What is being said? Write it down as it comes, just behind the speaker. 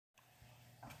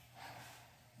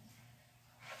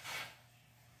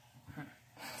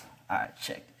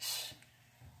Check this.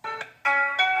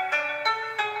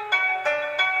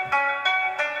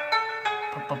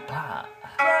 Pa-pa-pa.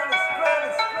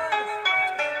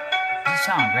 Does it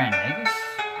sound Grand Negus?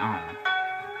 I don't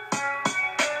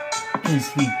know. Is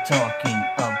he talking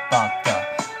about the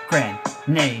Grand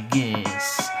Negus?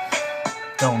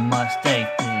 Don't mistake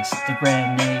this, the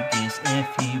Grand Negus. If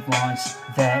he wants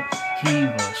that, he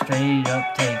will straight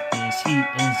up take this. He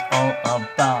is all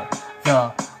about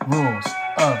the rules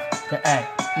of the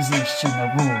acquisition,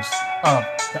 the rules of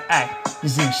the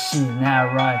acquisition.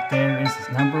 That right there is his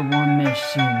 #1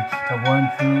 mission. The one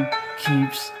who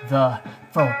keeps the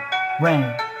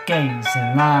Ferengis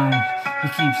in line. He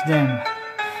keeps them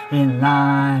in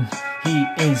line. He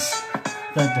is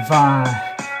the divine.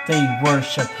 They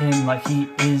worship him like he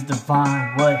is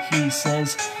divine. What he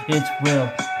says, it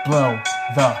will blow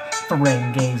the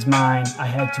Ferengis' mind. I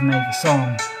had to make a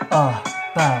song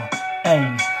about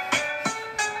a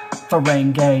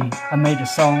Ferengi. I made a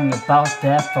song about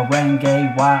that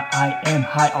Ferengi. Why I am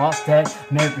high off that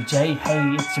Mary J.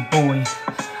 Hey, it's your boy,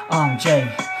 I'm Jay.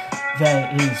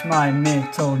 That is my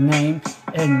middle name.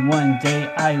 And one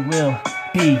day I will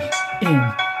be in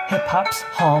Hip-Hop's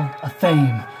Hall of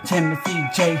Fame. Timothy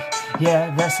J,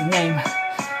 yeah, that's the name.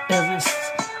 Illest,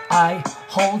 I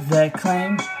hold that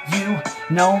claim. You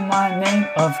know my name,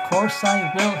 of course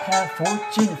I will have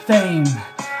fortune fame.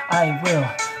 I will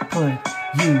put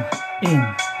you in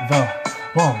the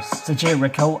walls of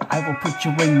Jericho. I will put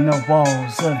you in the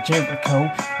walls of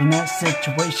Jericho. In that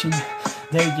situation,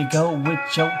 there you go with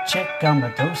your chick. I'm a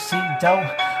do-si-do.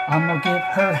 I'm gonna give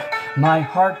her my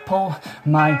heart pull.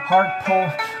 My heart pull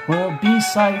will be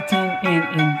sighting in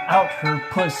and out her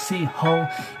pussy hole.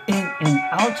 In and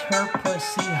out her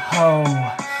pussy hole.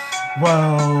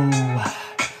 Whoa.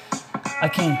 I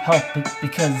can't help it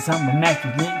because I'm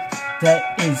immaculate.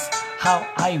 That is how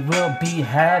I will be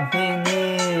having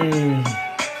it.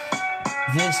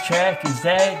 This track is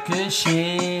that good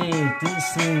shit.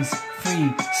 This is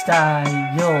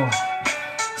freestyle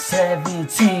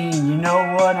 17, you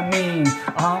know what I mean.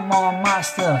 I'm on my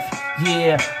stuff,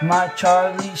 yeah, my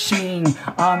Charlie Sheen.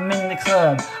 I'm in the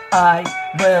club, I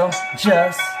will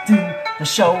just do the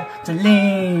show to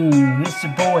lean. It's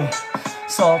your boy,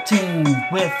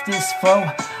 Saltine, with this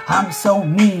flow. I'm so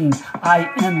mean, I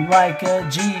am like a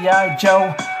G.I.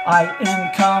 Joe. I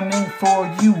am coming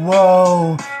for you,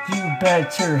 whoa. You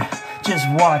better just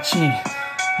watch it.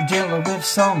 You're dealing with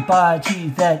somebody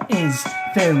that is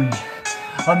very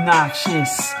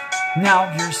obnoxious.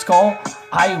 Now your skull,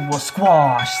 I will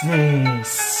squash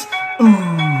this. Ooh,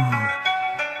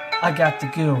 I got the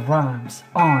good rhymes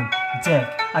on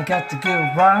deck. I got the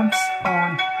good rhymes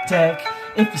on deck.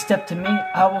 If you step to me,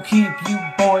 I will keep you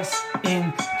boys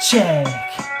in check.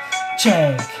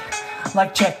 Check.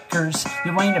 Like checkers,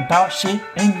 you ain't about shit,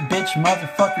 and you bitch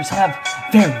motherfuckers have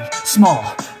very small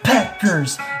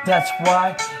peckers. That's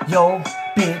why yo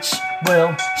bitch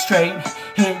will straight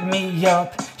hit me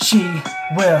up. She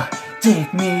will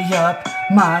dick me up,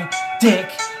 my dick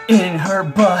in her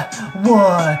butt.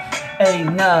 What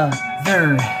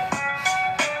another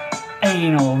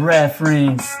anal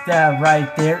reference. That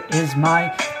right there is my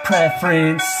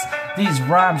preference. These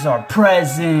rhymes are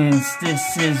presents.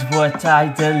 This is what I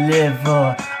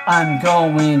deliver. I'm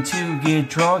going to get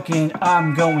drunk and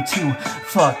I'm going to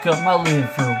fuck up my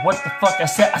liver. What the fuck I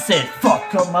said? I said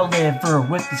fuck up my liver.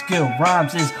 With these good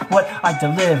rhymes is what I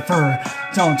deliver.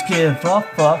 Don't give a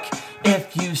fuck.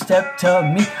 If you step to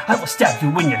me, I will stab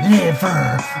you in your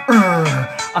liver.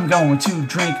 I'm going to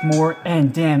drink more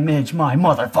and damage my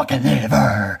motherfucking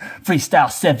liver.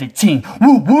 Freestyle 17.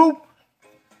 Woo woo.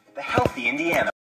 The Healthy Indiana.